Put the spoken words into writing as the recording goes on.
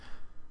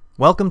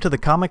Welcome to the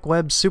Comic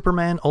Web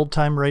Superman Old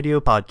Time Radio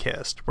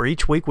Podcast, where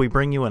each week we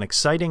bring you an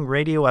exciting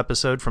radio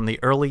episode from the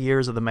early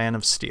years of the Man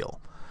of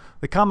Steel.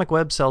 The Comic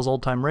Web sells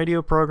old-time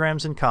radio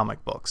programs and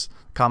comic books.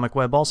 Comic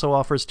Web also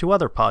offers two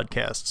other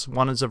podcasts.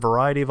 One is a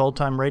variety of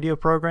old-time radio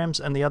programs,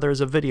 and the other is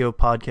a video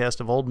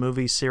podcast of old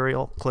movies,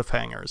 serial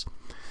cliffhangers.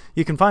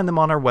 You can find them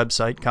on our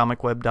website,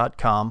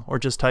 comicweb.com, or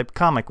just type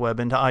Comic Web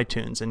into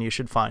iTunes and you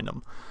should find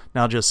them.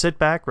 Now just sit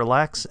back,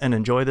 relax, and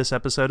enjoy this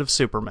episode of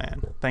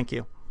Superman. Thank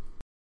you.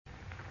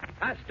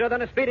 Faster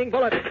than a speeding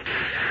bullet.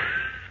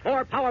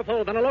 More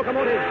powerful than a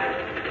locomotive.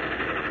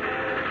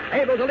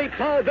 Able to leap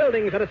tall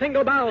buildings at a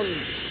single bound.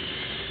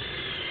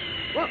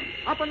 Look,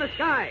 up in the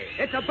sky.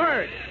 It's a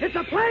bird. It's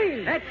a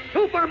plane. It's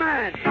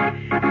Superman.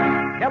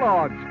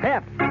 Kellogg's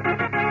Pep.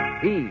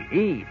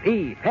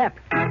 P-E-P, Pep.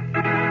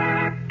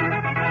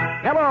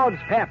 Kellogg's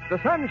Pep,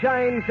 the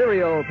Sunshine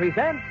Cereal,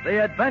 presents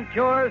The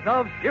Adventures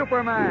of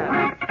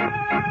Superman.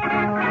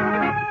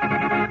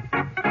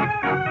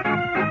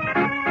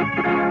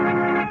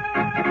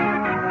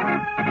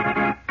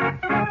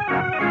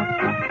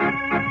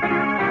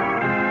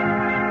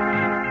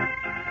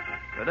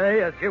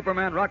 Today, as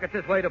Superman rockets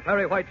his way to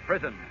Perry White's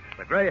prison,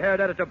 the gray-haired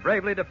editor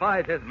bravely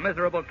defies his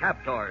miserable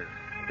captors,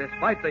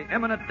 despite the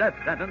imminent death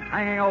sentence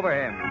hanging over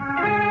him.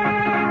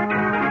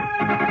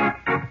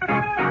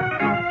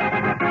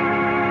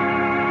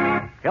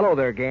 Hello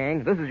there,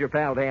 gang. This is your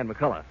pal, Dan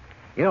McCullough.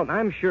 You know,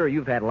 I'm sure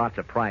you've had lots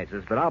of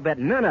prizes, but I'll bet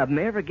none of them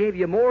ever gave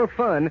you more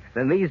fun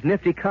than these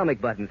nifty comic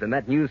buttons in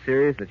that new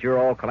series that you're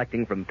all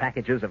collecting from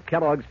packages of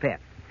Kellogg's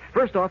Pep.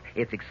 First off,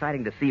 it's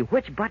exciting to see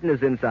which button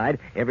is inside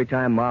every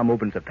time Mom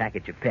opens a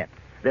package of Pep.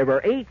 There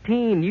were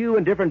 18 new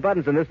and different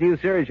buttons in this new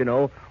series, you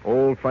know.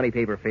 Old funny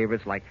paper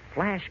favorites like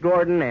Flash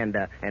Gordon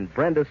and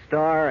Brenda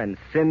Starr and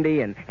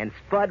Cindy and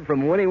Spud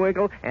from Winnie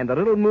Winkle and the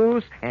Little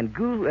Moose and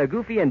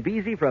Goofy and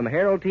Beezy from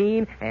Harold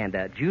Teen and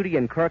Judy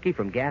and Corky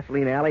from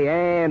Gasoline Alley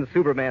and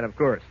Superman, of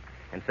course.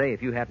 And say,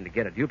 if you happen to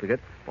get a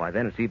duplicate, why,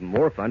 then it's even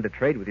more fun to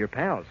trade with your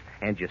pals.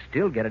 And you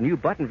still get a new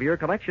button for your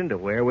collection to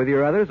wear with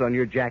your others on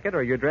your jacket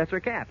or your dress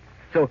or cap.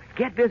 So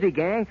get busy,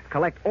 gang.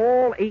 Collect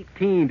all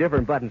 18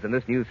 different buttons in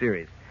this new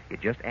series. You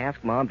just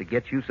ask Mom to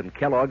get you some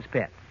Kellogg's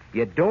Pep.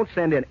 You don't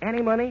send in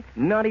any money,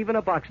 not even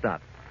a box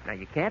stop. Now,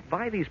 you can't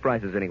buy these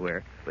prices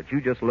anywhere, but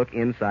you just look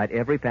inside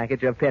every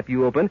package of Pep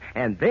you open,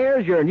 and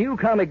there's your new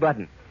comic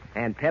button.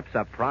 And Pep's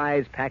a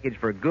prize package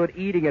for good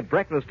eating at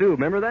breakfast, too.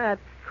 Remember that?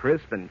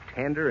 Crisp and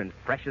tender and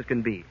fresh as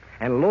can be,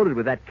 and loaded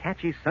with that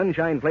catchy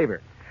sunshine flavor.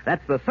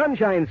 That's the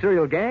Sunshine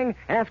Cereal, gang.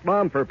 Ask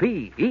Mom for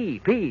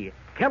P-E-P,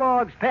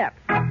 Kellogg's Pep.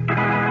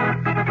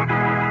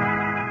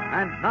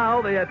 And now,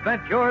 the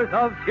adventures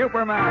of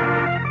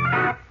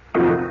Superman.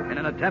 In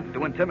an attempt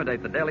to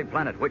intimidate the Daily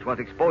Planet, which was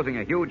exposing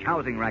a huge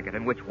housing racket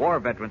in which war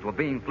veterans were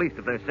being fleeced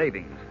of their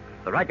savings,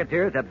 the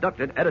racketeers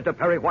abducted editor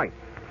Perry White.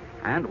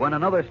 And when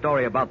another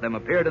story about them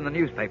appeared in the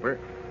newspaper,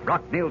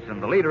 Brock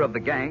Nielsen, the leader of the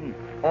gang,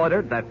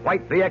 ordered that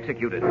White be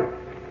executed.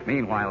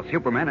 Meanwhile,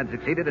 Superman had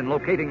succeeded in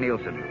locating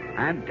Nielsen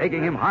and,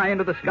 taking him high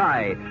into the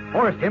sky,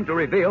 forced him to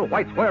reveal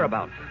White's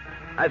whereabouts.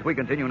 As we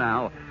continue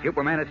now,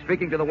 Superman is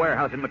streaking to the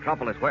warehouse in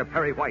Metropolis where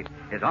Perry White,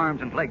 his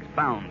arms and legs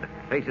bound,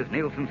 faces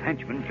Nielsen's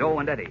henchmen, Joe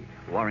and Eddie,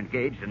 who are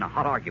engaged in a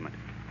hot argument.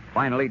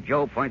 Finally,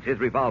 Joe points his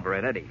revolver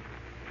at Eddie.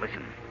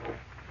 Listen.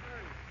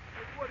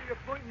 What are you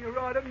pointing your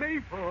rod at me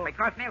for?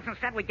 Because Nielsen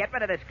said we'd get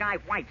rid of this guy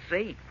White,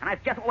 see? And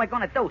that's just what we're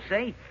going to do,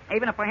 see?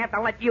 Even if I have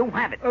to let you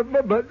have it.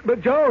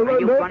 But Joe... Are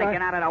you going to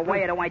get out of the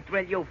way, or do I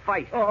drill you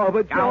first?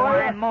 But Joe... Go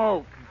on,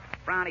 move.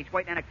 Brownie's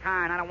waiting in a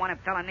car, and I don't want him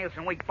telling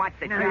Nielsen we bought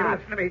the job. Now,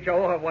 listen to me,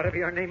 Joe, or whatever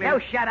your name is. You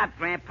shut up,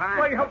 Grandpa.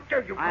 Why, how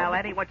dare you... Well,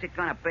 Eddie, what's it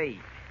going to be?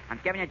 I'm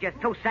giving you just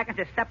 2 seconds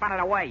to step out of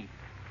the way.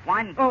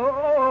 1.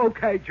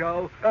 Okay,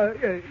 Joe.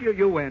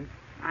 You win.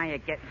 Now you're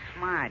getting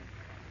smart.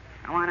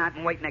 Come on out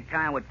and wait in the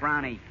car with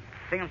Brownie.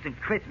 Sing him some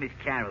Christmas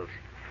carols.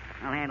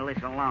 I'll handle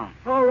this alone.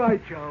 All right,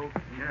 Joe.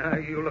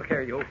 You look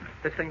here, you.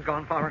 This thing's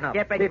gone far enough.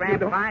 Yep, it,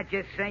 Grandpa.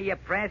 Just say your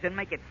prayers and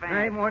make it fast.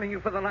 I'm warning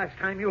you for the last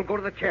time. You'll go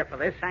to the chair for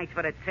this. Thanks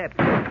for the tip.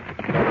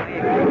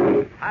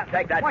 I'll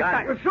take that What's gun.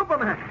 that? You're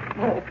Superman.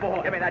 Oh,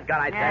 boy. Give me that gun,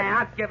 I said. Yeah,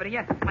 I'll give it to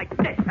you like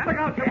this. Look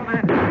out,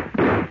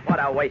 Superman. What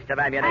a waste of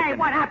ammunition. Hey,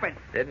 what happened?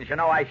 Didn't you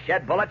know I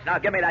shed bullets? Now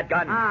give me that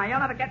gun. You'll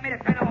never get me to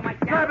turn over my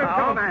gun. Grab him,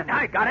 Superman.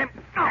 I got him.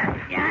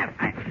 Yeah.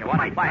 You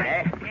want to fight,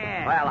 eh?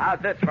 Yeah. Well,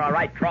 how's this for a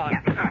right cross?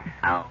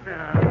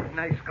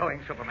 Nice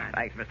going, Superman.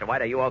 Thanks, Mr.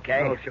 White. Are you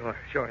okay? Oh,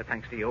 sure,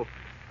 thanks to you.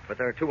 But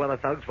there are 2 other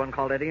thugs, one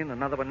called Eddie and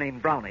another one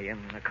named Brownie, in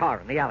a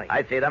car in the alley.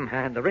 I see them.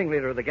 And the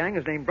ringleader of the gang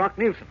is named Brock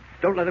Nielsen.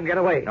 Don't let him get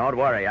away. Don't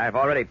worry. I've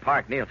already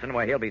parked Nielsen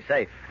where he'll be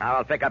safe. Now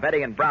I'll pick up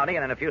Eddie and Brownie,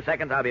 and in a few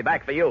seconds I'll be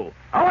back for you.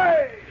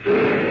 Away!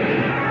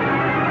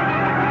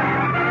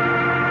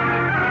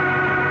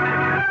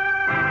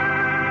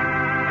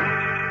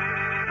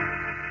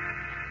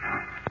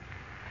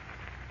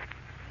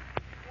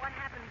 What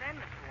happened then,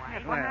 Mr.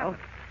 White? Well,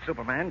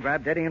 Superman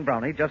grabbed Eddie and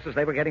Brownie just as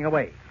they were getting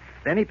away.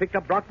 Then he picked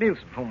up Brock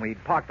Nielsen, whom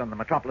we'd parked on the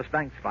Metropolis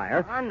Bank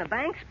spire. On the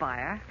bank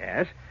spire?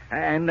 Yes.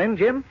 And then,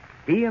 Jim,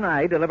 he and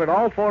I delivered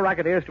all 4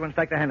 racketeers to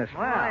Inspector Henderson.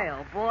 Boy,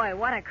 oh boy,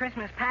 what a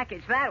Christmas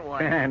package that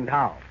was. And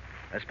how?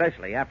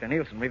 especially after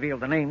Nielsen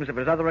revealed the names of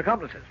his other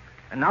accomplices.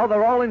 And now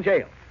they're all in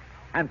jail.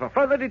 And for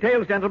further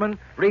details, gentlemen,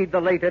 read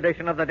the late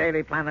edition of the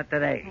Daily Planet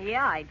today.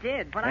 Yeah, I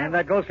did, but And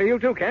that goes for you,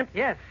 too, Kent.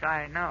 Yes,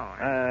 I know.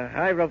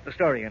 I wrote the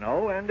story, you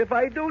know, and if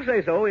I do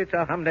say so, it's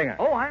a humdinger.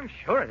 Oh, I'm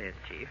sure it is,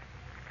 Chief.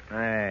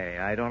 Hey,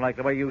 I don't like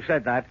the way you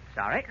said that.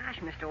 Sorry? Gosh,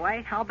 Mr.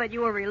 White, I'll bet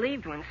you were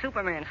relieved when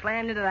Superman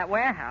slammed into that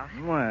warehouse.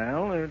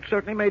 Well, it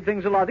certainly made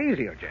things a lot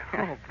easier, Jeff.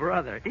 Oh,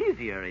 brother,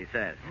 easier, he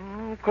says.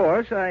 Of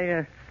course,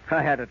 I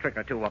had a trick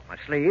or two up my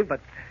sleeve,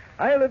 but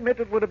I'll admit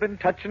it would have been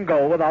touch and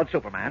go without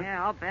Superman.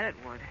 Yeah, I'll bet it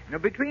would. Now,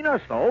 between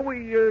us, though,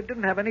 we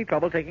didn't have any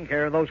trouble taking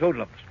care of those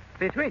hoodlums.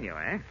 Between you,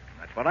 eh?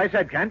 That's what I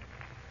said, Kent.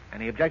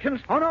 Any objections?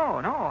 Oh,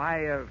 no.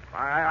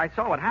 I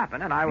saw what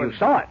happened, and I was... You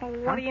saw it? Well,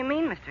 what do you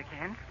mean, Mr.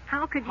 Kent?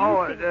 How could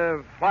you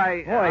see...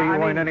 Why... You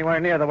weren't anywhere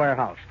near the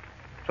warehouse.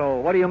 So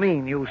what do you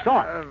mean, you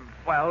saw it?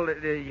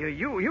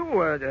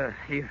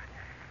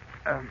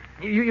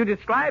 You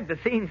described the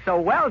scene so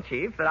well,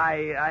 Chief, that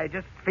I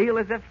just feel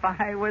as if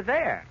I were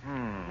there.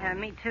 Yeah,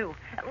 me too.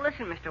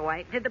 Listen, Mr.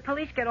 White, did the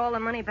police get all the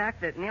money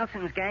back that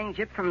Nielsen's gang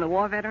gypped from the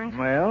war veterans?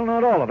 Well,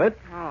 not all of it.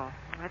 Oh,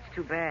 that's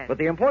too bad. But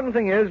the important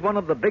thing is one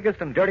of the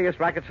biggest and dirtiest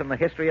rackets in the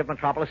history of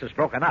Metropolis is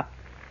broken up.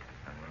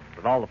 And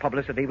with all the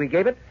publicity we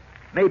gave it,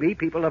 maybe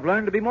people have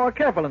learned to be more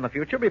careful in the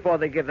future before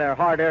they give their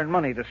hard-earned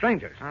money to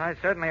strangers. I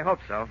certainly hope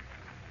so.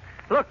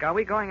 Look, are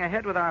we going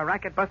ahead with our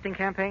racket-busting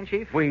campaign,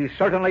 Chief? We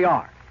certainly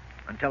are.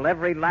 Until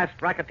every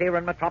last racketeer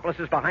in Metropolis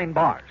is behind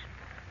bars.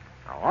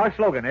 Now, our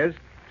slogan is,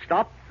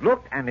 stop,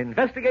 look, and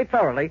investigate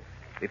thoroughly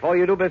before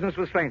you do business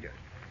with strangers.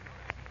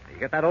 You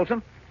get that,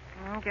 Olson?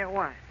 Get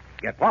what?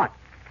 Get what?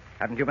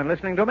 Haven't you been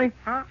listening to me?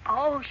 Huh?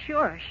 Oh,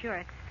 sure.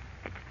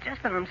 It's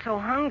just that I'm so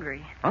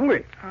hungry.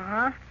 Hungry?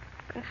 Uh-huh.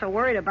 I'm so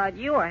worried about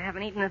you, I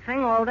haven't eaten a thing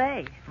all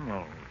day.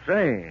 Oh,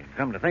 say,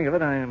 come to think of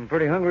it, I'm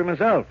pretty hungry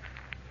myself.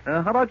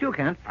 How about you,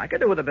 Kent? I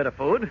could do with a bit of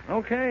food.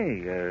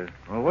 Okay.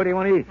 Well, what do you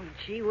want to eat?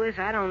 Gee whiz,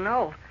 I don't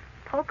know.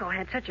 Poco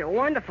had such a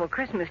wonderful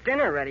Christmas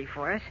dinner ready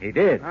for us. He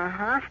did?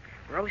 Uh-huh.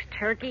 Roast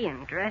turkey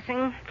and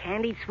dressing,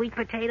 candied sweet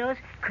potatoes,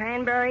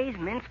 cranberries,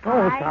 mince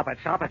pie. Oh,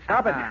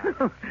 stop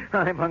it.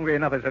 I'm hungry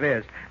enough as it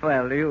is.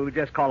 Well, you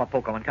just call up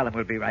Poco and tell him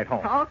we'll be right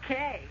home.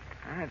 Okay.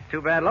 It's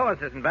too bad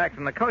Lois isn't back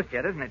from the coast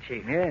yet, isn't it,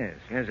 Chief? Yes,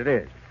 it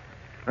is.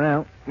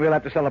 Well, we'll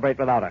have to celebrate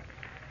without her.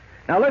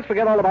 Now, let's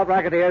forget all about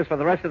racketeers for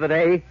the rest of the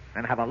day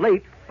and have a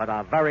late but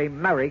a very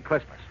Merry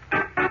Christmas.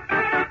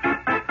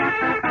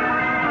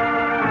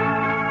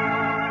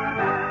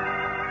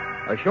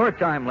 A short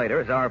time later,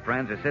 as our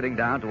friends are sitting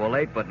down to a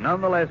late but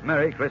nonetheless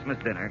Merry Christmas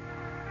dinner,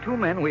 two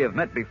men we have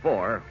met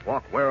before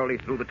walk warily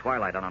through the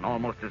twilight on an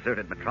almost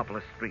deserted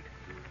Metropolis street.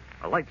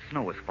 A light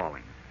snow is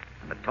falling,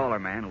 and the taller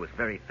man, who is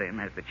very thin,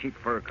 has the cheap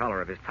fur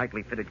collar of his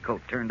tightly fitted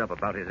coat turned up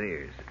about his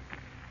ears.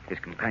 His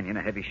companion,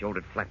 a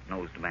heavy-shouldered,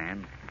 flat-nosed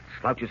man,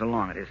 slouches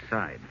along at his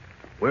side,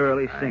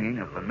 wearily singing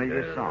a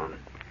familiar song.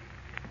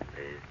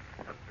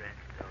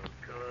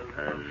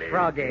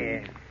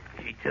 Froggy.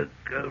 She took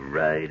a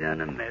ride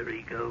on a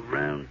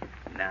merry-go-round.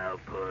 Now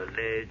poor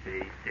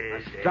Lizzie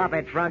says... Stop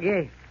it,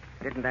 Froggy.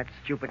 Didn't that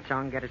stupid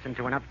song get us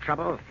into enough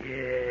trouble? Yeah,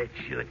 it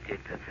sure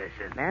did,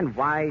 Professor. And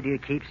why do you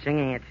keep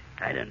singing it?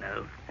 I don't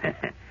know.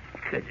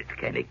 Because it's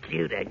kind of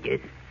cute, I guess.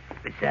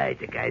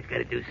 Besides, a guy's got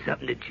to do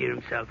something to cheer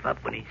himself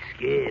up when he's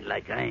scared,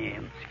 like I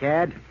am.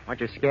 Scared? What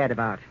you scared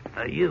about?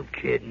 Are you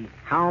kidding?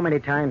 How many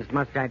times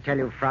must I tell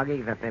you,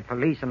 Froggy, that the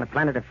police on the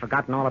planet have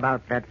forgotten all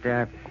about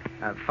that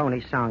phony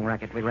song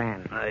racket we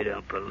ran? I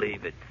don't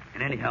believe it.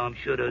 And anyhow, I'm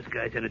sure those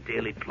guys on the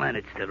Daily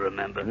Planet still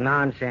remember.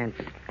 Nonsense.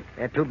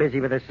 They're too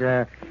busy with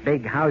this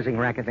big housing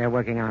racket they're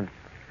working on.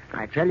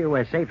 I tell you,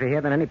 we're safer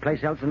here than any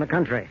place else in the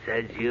country.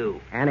 Says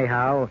you.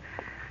 Anyhow,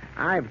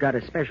 I've got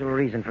a special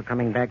reason for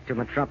coming back to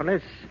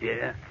Metropolis.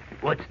 Yeah?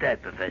 What's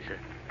that, Professor?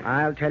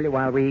 I'll tell you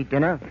while we eat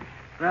dinner.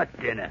 Not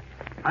dinner.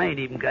 I ain't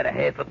even got a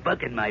half a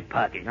buck in my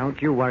pocket.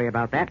 Don't you worry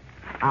about that.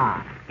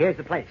 Here's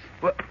the place.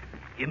 What?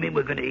 You mean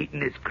we're going to eat in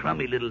this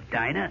crummy little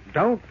diner?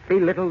 Don't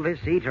belittle this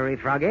eatery,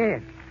 Froggy.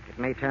 It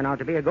may turn out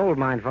to be a gold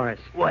mine for us.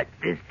 What,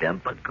 this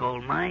dump a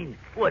gold mine?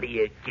 What are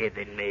you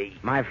giving me?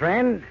 My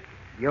friend,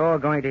 you're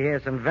going to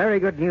hear some very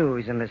good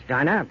news in this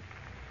diner.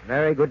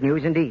 Very good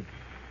news indeed.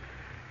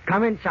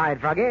 Come inside,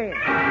 Froggy.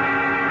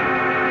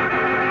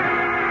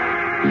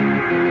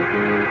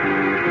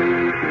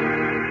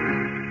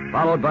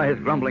 Followed by his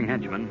grumbling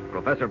henchman,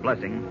 Professor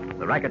Blessing,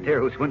 the racketeer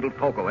who swindled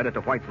Poco, editor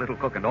White's little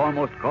cook, and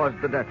almost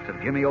caused the deaths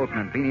of Jimmy Olsen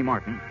and Beanie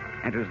Martin,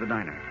 enters the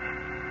diner.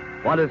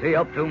 What is he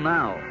up to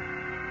now?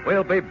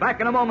 We'll be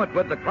back in a moment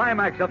with the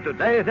climax of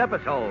today's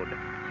episode.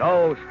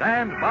 So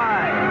stand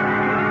by.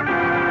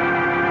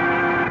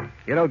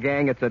 You know,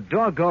 gang, it's a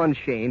doggone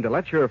shame to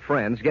let your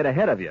friends get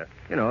ahead of you,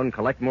 and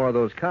collect more of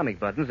those comic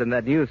buttons in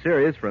that new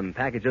series from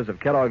packages of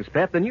Kellogg's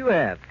Pep than you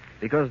have.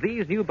 Because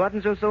these new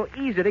buttons are so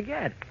easy to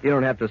get. You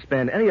don't have to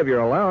spend any of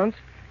your allowance.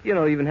 You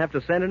don't even have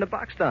to send in a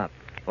box top.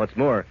 What's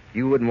more,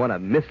 you wouldn't want to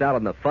miss out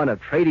on the fun of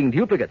trading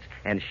duplicates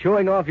and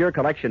showing off your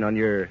collection on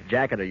your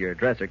jacket or your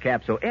dress or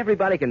cap so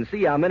everybody can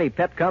see how many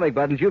Pep comic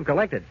buttons you've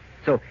collected.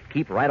 So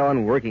keep right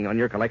on working on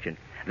your collection.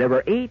 There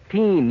were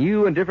 18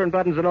 new and different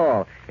buttons in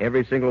all.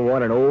 Every single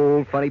one an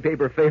old funny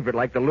paper favorite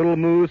like the Little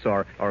Moose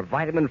or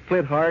Vitamin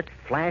Flint Heart,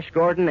 Flash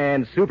Gordon,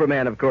 and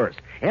Superman, of course.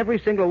 Every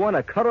single one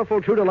a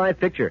colorful, true-to-life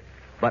picture.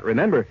 But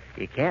remember,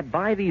 you can't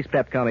buy these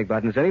Pep comic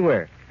buttons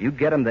anywhere. You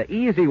get them the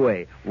easy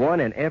way, one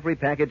in every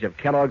package of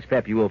Kellogg's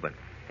Pep you open.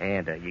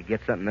 And you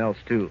get something else,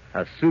 too,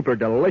 a super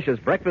delicious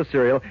breakfast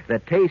cereal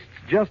that tastes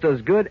just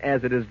as good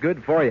as it is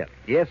good for you.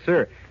 Yes,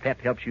 sir,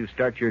 Pep helps you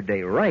start your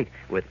day right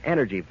with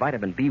energy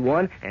vitamin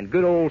B1 and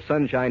good old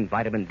sunshine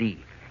vitamin D.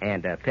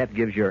 And Pep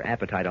gives your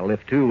appetite a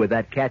lift, too, with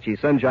that catchy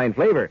sunshine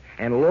flavor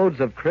and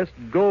loads of crisp,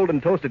 golden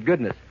toasted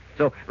goodness.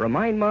 So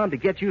remind Mom to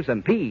get you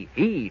some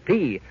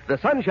P-E-P, the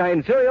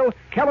sunshine cereal,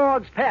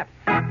 Kellogg's Pep.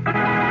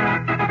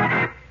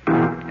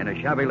 In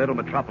a shabby little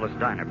metropolis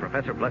diner,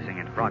 Professor Blessing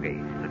and Froggy,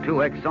 the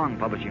two ex-song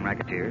publishing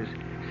racketeers,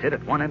 sit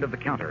at one end of the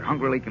counter,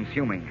 hungrily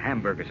consuming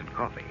hamburgers and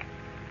coffee.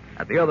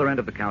 At the other end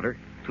of the counter,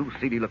 two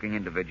seedy-looking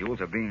individuals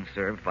are being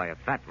served by a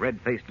fat,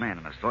 red-faced man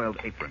in a soiled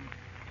apron.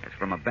 As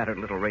from a battered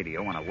little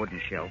radio on a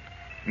wooden shelf,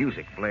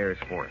 music blares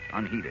forth,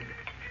 unheeded.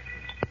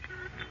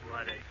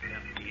 What a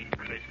complete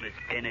Christmas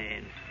dinner,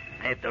 and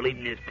after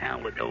leaving this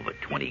town with over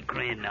 20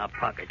 grand in our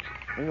pockets.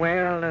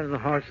 Well, the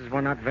horses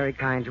were not very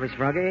kind to us,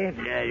 Froggy.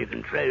 Yeah, you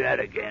can try that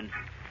again.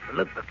 But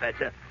look,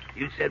 Professor,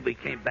 you said we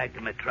came back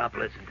to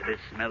Metropolis and to this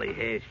smelly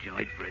hash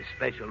joint for a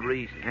special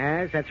reason.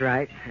 Yes, that's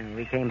right. And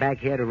we came back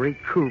here to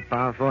recoup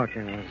our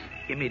fortunes.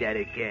 Give me that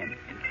again,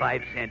 in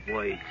 5-cent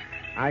words.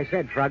 I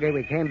said, Froggy,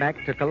 we came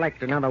back to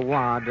collect another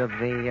wad of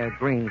the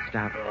green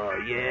stuff. Oh,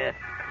 yeah?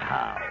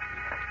 How?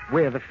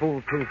 We're the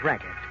foolproof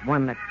racket,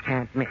 one that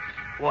can't miss.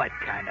 What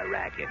kind of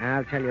racket?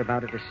 I'll tell you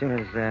about it as soon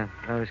as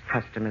those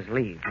customers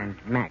leave and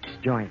Max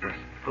joins us.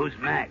 Who's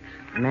Max?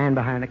 The man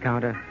behind the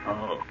counter.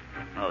 Oh,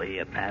 he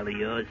a pal of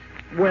yours?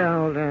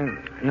 Well,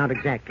 not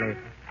exactly.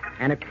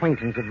 An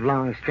acquaintance of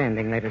long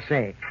standing, let us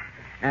say.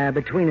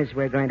 Between us,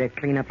 we're going to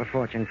clean up a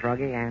fortune,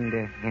 Froggy, and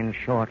in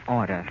short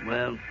order.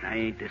 Well, I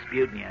ain't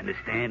disputing, you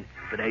understand,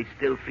 but I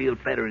still feel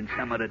better in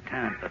some other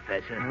town,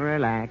 Professor.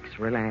 Relax.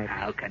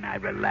 How can I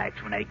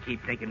relax when I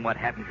keep thinking what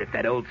happens if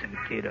that Olsen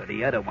kid or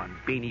the other one,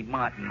 Beanie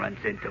Martin, runs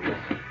into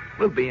us?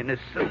 We'll be in the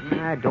soup.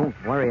 Don't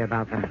worry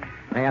about them.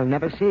 They'll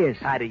never see us.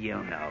 How do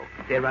you know?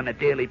 They're on a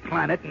Daily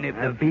Planet, and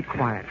if Be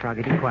quiet,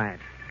 Froggy, be quiet.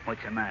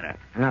 What's the matter?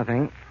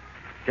 Nothing.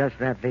 Just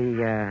that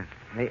the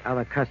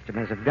other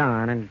customers have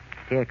gone, and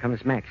here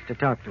comes Max to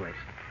talk to us.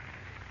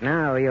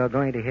 Now you're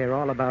going to hear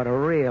all about a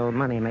real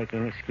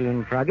money-making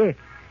scheme, Froggy.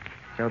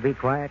 So be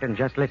quiet and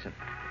just listen.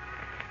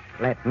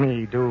 Let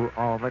me do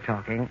all the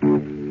talking.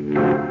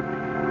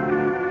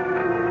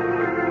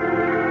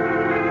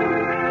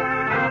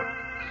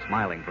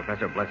 Smiling,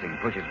 Professor Blessing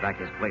pushes back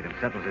his plate and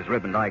settles his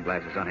ribboned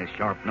eyeglasses on his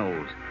sharp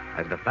nose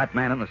as the fat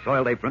man in the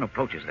soiled apron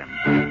approaches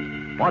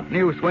them. What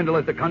new swindle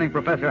is the cunning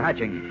professor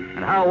hatching,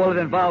 and how will it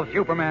involve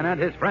Superman and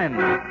his friend?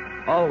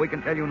 All we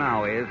can tell you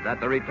now is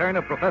that the return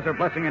of Professor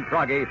Blessing and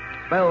Froggy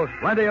spells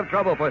plenty of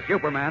trouble for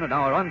Superman and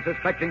our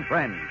unsuspecting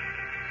friends.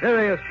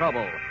 Serious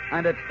trouble,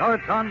 and it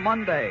starts on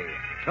Monday.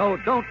 So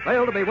don't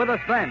fail to be with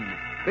us then.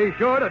 Be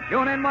sure to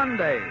tune in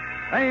Monday.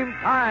 Same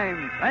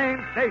time,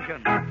 same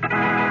station.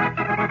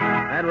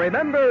 And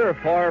remember,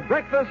 for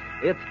breakfast,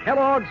 it's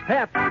Kellogg's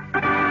Pep.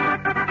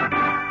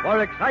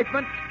 For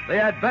excitement,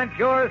 the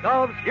adventures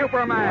of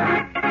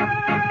Superman.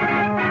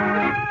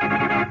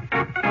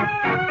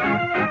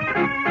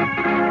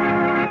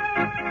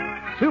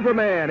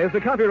 Superman is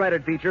a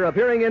copyrighted feature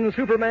appearing in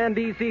Superman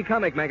DC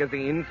comic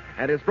magazines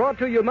and is brought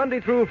to you Monday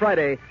through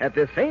Friday at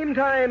the same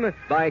time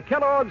by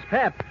Kellogg's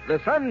Pep,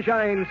 the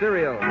Sunshine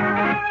Cereal.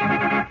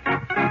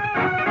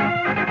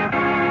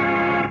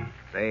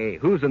 Say,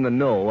 who's in the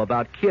know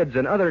about kids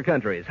in other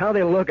countries, how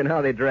they look and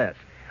how they dress?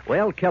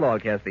 Well,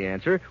 Kellogg has the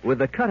answer with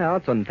the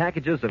cutouts on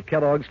packages of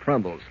Kellogg's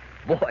Crumbles.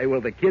 Boy, will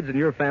the kids in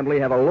your family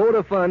have a load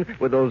of fun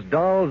with those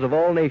dolls of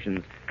all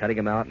nations, cutting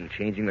them out and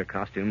changing their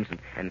costumes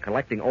and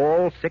collecting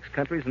all 6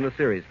 countries in the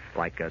series,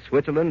 like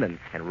Switzerland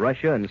and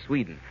Russia and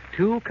Sweden.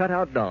 2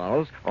 cutout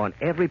dolls on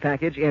every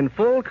package in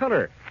full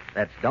color.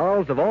 That's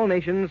dolls of all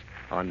nations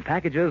on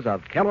packages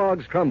of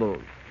Kellogg's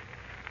Crumbles.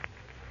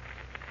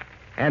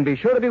 And be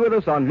sure to be with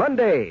us on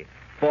Monday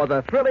for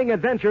the thrilling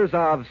adventures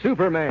of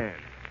Superman.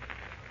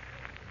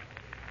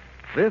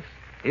 This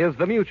is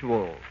the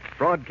Mutual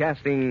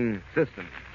Broadcasting System.